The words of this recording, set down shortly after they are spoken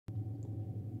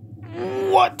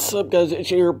What's up, guys? It's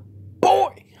your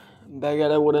boy back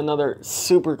at it with another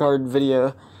supercard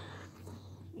video.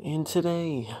 And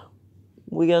today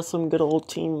we got some good old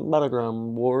Team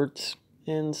Battleground rewards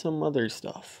and some other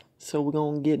stuff. So we're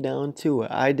gonna get down to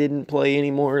it. I didn't play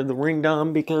any more of the Ring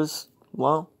Dom because,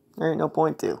 well, there ain't no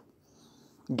point to.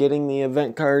 Getting the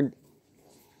event card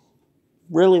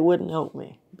really wouldn't help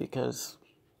me because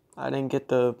I didn't get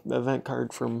the event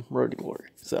card from Road to Glory.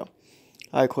 So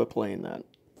I quit playing that.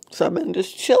 So I've been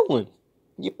just chilling.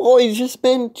 You boys just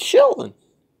been chilling.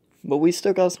 But we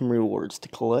still got some rewards to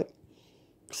collect.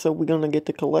 So we're gonna get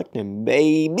to collecting,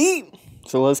 baby.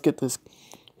 So let's get this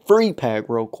free pack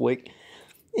real quick.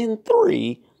 In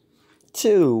 3,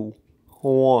 2,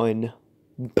 1,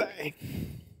 bang.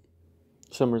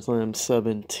 SummerSlam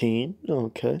 17.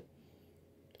 Okay.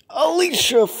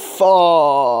 Alicia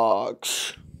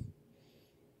Fox.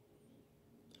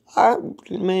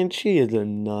 Man, she is a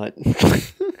nut.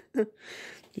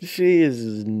 She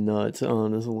is nuts,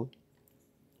 honestly.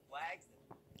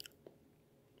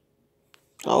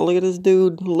 Oh, look at this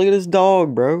dude. Look at this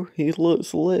dog, bro. He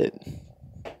looks lit.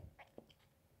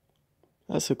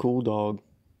 That's a cool dog.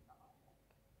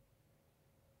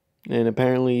 And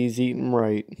apparently he's eating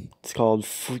right. It's called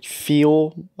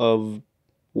Feel of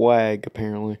Wag,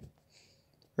 apparently.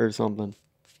 Or something.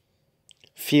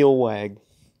 Feel Wag.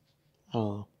 I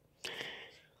don't know.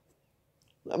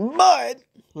 But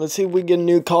let's see if we get a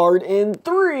new card in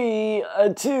 3,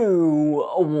 2,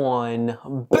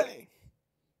 1, bang.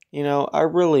 You know, I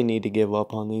really need to give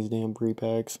up on these damn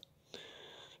pre-packs.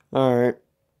 Alright.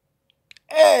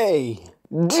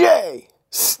 AJ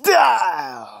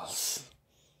Styles.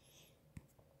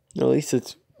 At least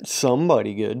it's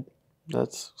somebody good.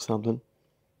 That's something.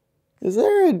 Is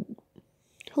there a...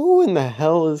 Who in the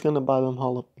hell is going to buy them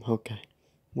Hall of... Okay.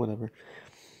 Whatever.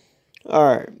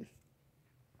 Alright.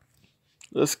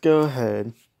 Let's go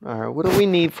ahead. Alright, what do we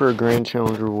need for a Grand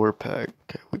Challenge reward pack?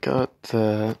 Okay, we got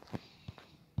that.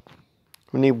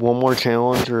 We need one more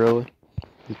challenge, really.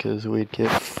 Because we'd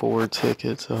get 4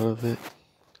 tickets out of it.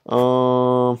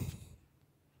 What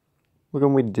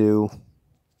can we do?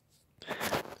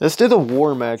 Let's do the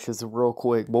war matches real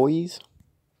quick, boys.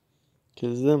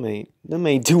 Because them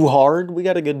ain't too hard. We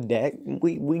got a good deck.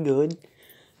 We good.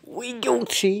 We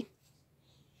Gucci.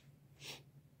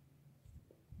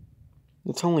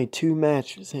 It's only 2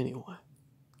 matches anyway.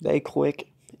 They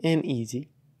quick and easy.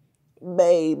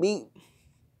 Baby.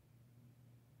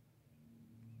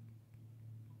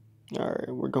 Alright,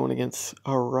 we're going against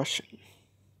a Russian.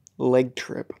 Leg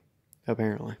trip,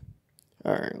 apparently.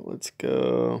 Alright, let's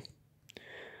go.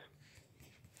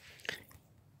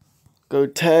 Go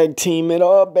tag team it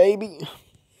up, baby.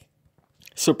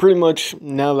 So pretty much,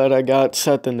 now that I got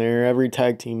Seth in there, every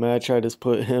tag team match, I just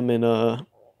put him in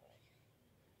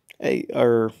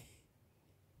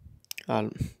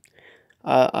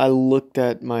I looked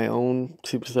at my own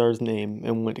superstar's name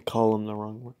and went to call him the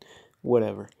wrong one.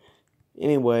 Whatever.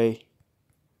 Anyway,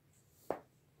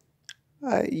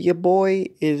 your boy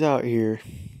is out here.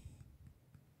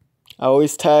 I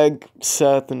always tag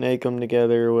Seth and Akam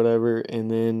together or whatever,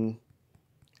 and then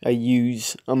I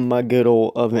use my good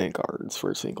old event cards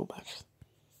for single matches.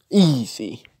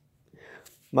 Easy.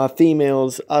 My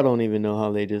females, I don't even know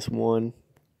how they just won.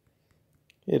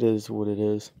 It is what it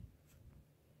is.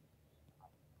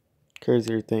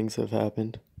 Crazier things have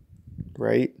happened.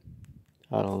 Right?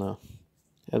 I don't know.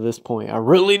 At this point, I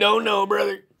really don't know,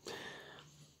 brother.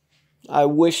 I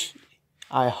wish,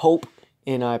 I hope,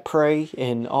 and I pray,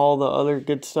 and all the other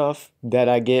good stuff, that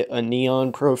I get a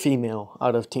Neon Pro female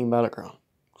out of Team Battleground.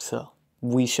 So,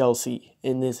 we shall see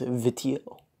in this video.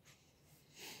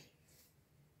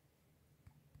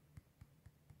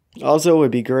 Also, it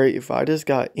would be great if I just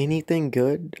got anything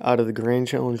good out of the Grand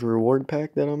Challenge reward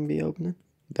pack that I'm going to be opening.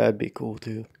 That'd be cool,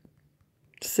 too.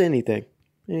 Just anything.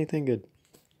 Anything good.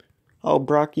 Oh,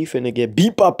 Brock, you finna get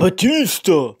beat by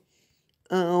Batista.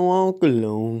 I walk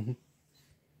alone.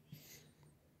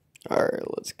 Alright,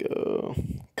 let's go.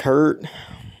 Kurt.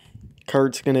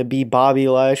 Kurt's gonna be Bobby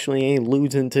Lashley. Ain't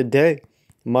losing today.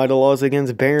 Might have lost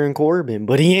against Baron Corbin,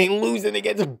 but he ain't losing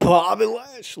against Bobby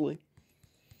Lashley.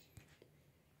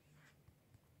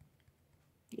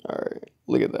 Alright,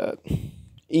 look at that.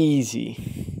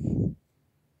 Easy.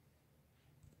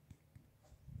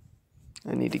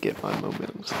 I need to get my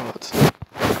momentum slots.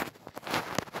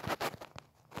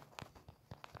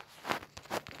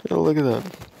 Oh, look at that.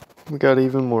 We got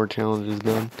even more challenges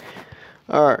done.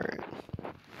 Alright.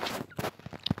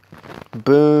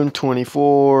 Boom,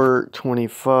 24,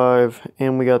 25,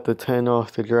 and we got the 10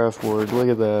 off the draft board. Look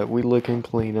at that. We looking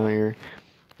clean out here.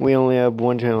 We only have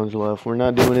 1 challenge left. We're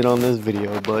not doing it on this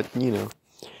video, but, you know.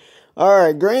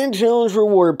 Alright, Grand Challenge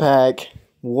Reward Pack.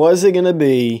 What's it gonna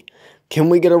be? Can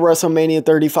we get a WrestleMania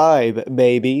 35,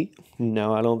 baby?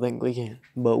 No, I don't think we can.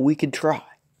 But we could try.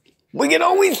 We can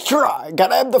always try.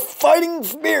 Gotta have the fighting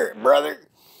spirit, brother.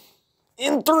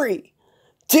 In 3,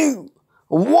 2,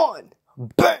 1,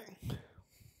 bang!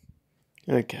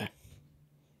 Okay.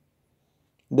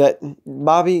 That,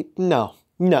 Bobby, no.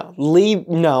 No, leave,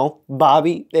 no,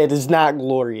 Bobby, it is not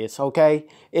glorious, okay?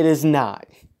 It is not.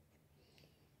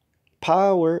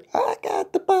 Power, I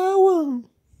got the power.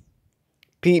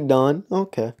 Pete Dunne,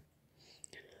 okay.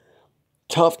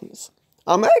 Toughness.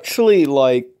 I'm actually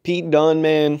like, Pete Dunne,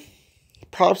 man,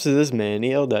 props to this man.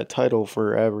 He held that title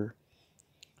forever.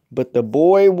 But the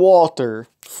boy Walter,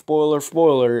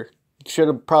 spoiler, should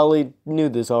have probably knew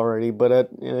this already, but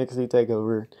at NXT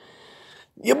TakeOver,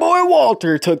 your boy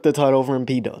Walter took the title from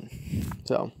Pete Dunne.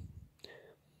 So,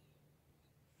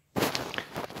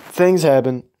 things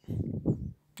happen.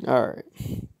 Alright.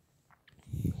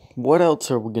 What else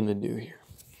are we going to do here?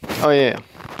 Oh, yeah.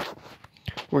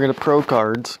 We're going to pro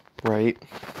cards, right?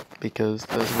 Because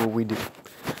that's what we do.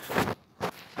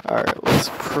 Alright, let's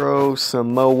pro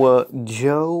Samoa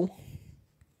Joe.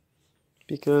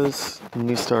 Because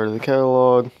new start of the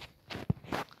catalog.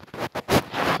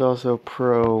 It's also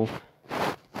pro...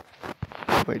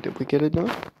 Wait, did we get it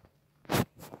done?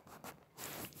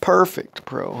 Perfect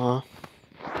pro, huh?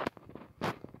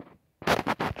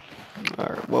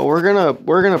 Alright, well we're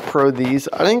gonna pro these.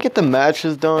 I didn't get the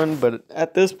matches done, but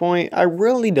at this point I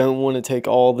really don't want to take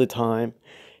all the time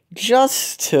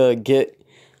just to get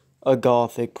a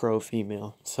gothic pro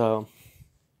female. So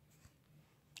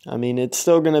I mean, it's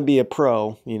still gonna be a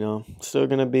pro, you know, still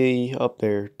gonna be up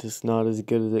there, just not as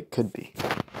good as it could be.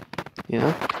 You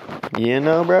know? You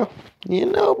know, bro? You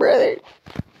know, brother.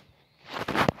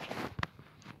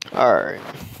 Alright.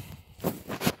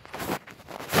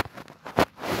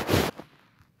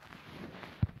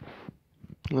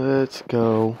 Let's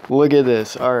go. Look at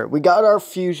this. Alright, we got our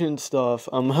fusion stuff.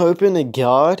 I'm hoping to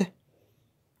God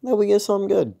that we get something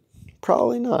good.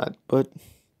 Probably not, but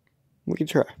we can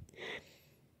try.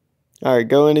 Alright,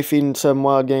 go in defeating 7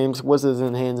 wild games. What's his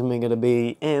enhancement gonna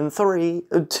be? In 3,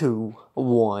 2,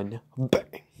 1,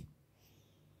 bang.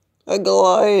 A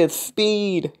Goliath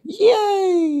speed.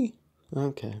 Yay!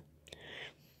 Okay.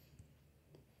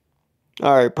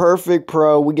 Alright, perfect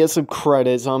pro. We get some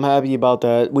credits. I'm happy about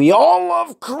that. We all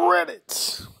love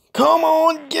credits. Come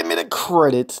on, give me the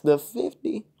credits. The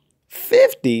 50.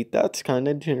 50? That's kind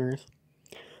of generous.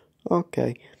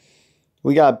 Okay.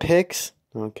 We got picks.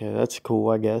 Okay, that's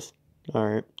cool, I guess.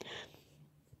 Alright.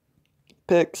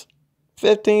 Picks.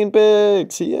 15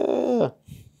 picks. Yeah.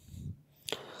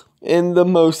 And the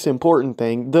most important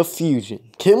thing, the fusion.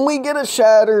 Can we get a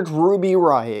shattered Ruby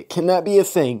Riot? Can that be a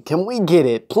thing? Can we get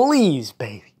it? Please,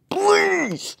 baby.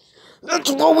 Please.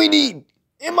 That's what we need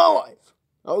in my life.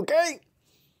 Okay?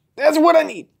 That's what I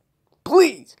need.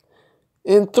 Please.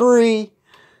 In 3,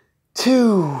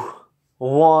 2,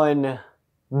 1,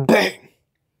 bang.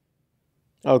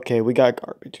 Okay, we got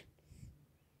garbage.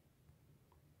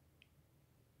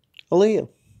 Aaliyah.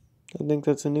 I think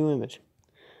that's a new image.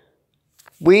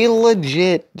 We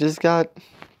legit just got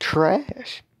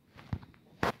trash.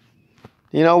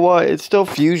 You know what? It's still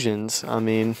fusions. I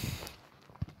mean,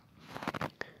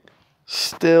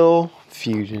 still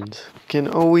fusions. Can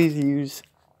always use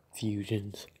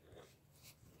fusions.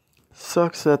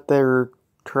 Sucks that they're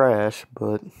trash,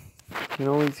 but can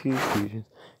always use fusions.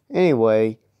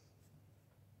 Anyway,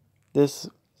 this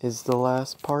is the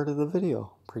last part of the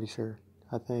video. Pretty sure.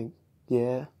 I think.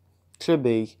 Yeah. Should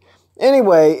be.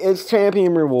 Anyway, it's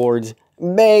champion rewards,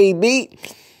 baby.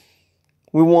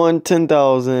 We won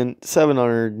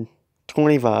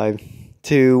 10,725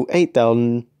 to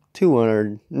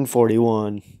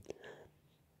 8,241.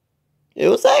 It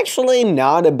was actually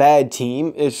not a bad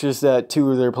team. It's just that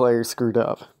 2 of their players screwed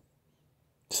up.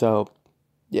 So,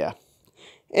 yeah.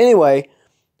 Anyway,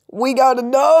 we got a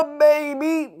dub,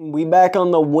 baby. We back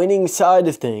on the winning side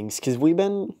of things because we've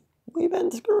been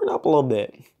screwing up a little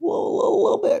bit. A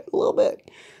little bit.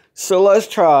 So let's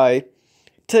try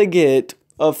to get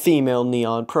a female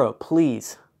Neon Pro.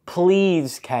 Please,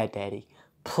 Cat Daddy.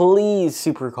 Please,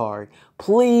 Supercard.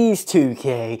 Please,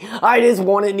 2K. I just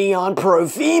want a Neon Pro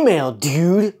female,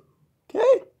 dude.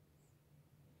 Okay?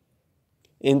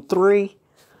 In 3,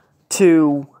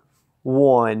 2,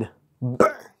 1, bang.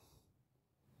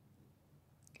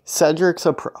 Cedric's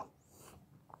a pro.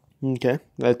 Okay,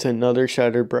 that's another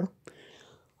shattered bro.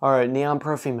 Alright, Neon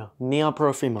Pro female.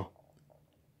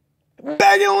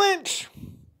 Becky Lynch!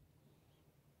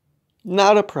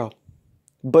 Not a pro.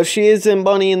 But she is in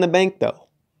Money in the Bank, though.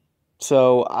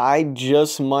 So, I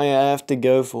just might have to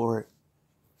go for it.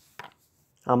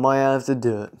 I might have to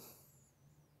do it.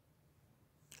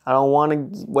 I don't want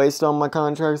to waste all my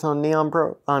contracts on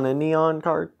a neon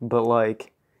card, but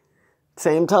like,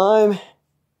 same time,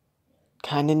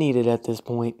 kind of need it at this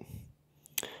point.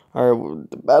 All right,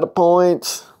 the battle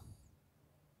points.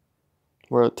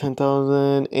 We're at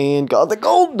 10,000 and got the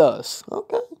gold dust.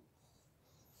 Okay.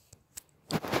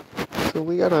 So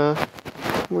we got a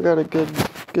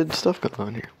good stuff going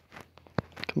on here.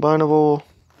 Combinable.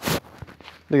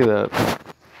 Look at that.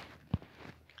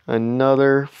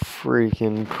 Another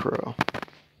freaking pro.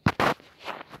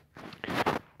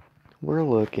 We're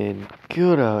looking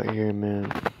good out here,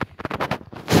 man.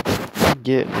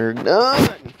 Getting her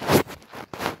done.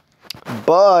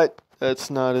 But that's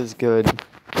not as good.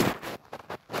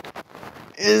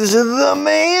 Is the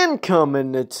man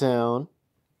coming to town?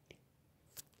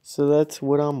 So that's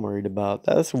what I'm worried about.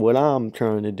 That's what I'm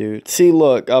trying to do. See,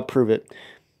 look, I'll prove it.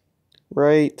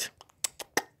 Right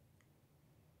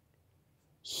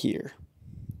here.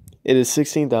 It is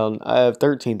 16,000. I have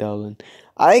 13,000.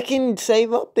 I can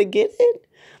save up to get it.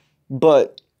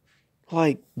 But,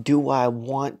 like, do I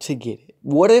want to get it?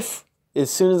 What if,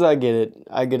 as soon as I get it,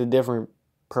 I get a different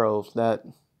pro that...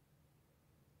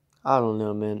 I don't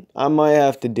know, man. I might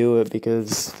have to do it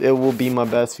because it will be my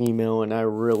best female and I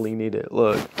really need it.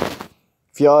 Look,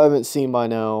 if y'all haven't seen by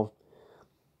now,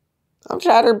 I'm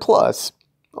Shattered Plus.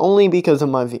 Only because of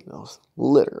my females.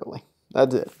 Literally.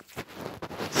 That's it.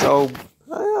 So,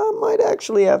 I might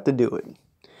actually have to do it.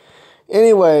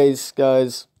 Anyways,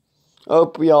 guys,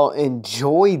 hope y'all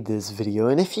enjoyed this video.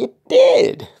 And if you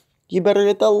did, you better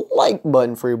hit the like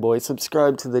button for your boy.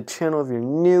 Subscribe to the channel if you're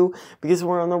new, because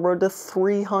we're on the road to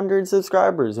 300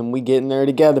 subscribers and we getting there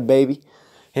together, baby.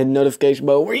 Hit the notification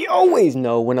bell where you always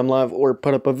know when I'm live or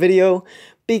put up a video,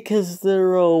 because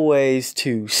they're always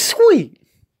too sweet.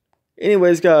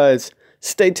 Anyways, guys,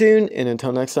 stay tuned, and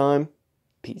until next time,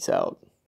 peace out.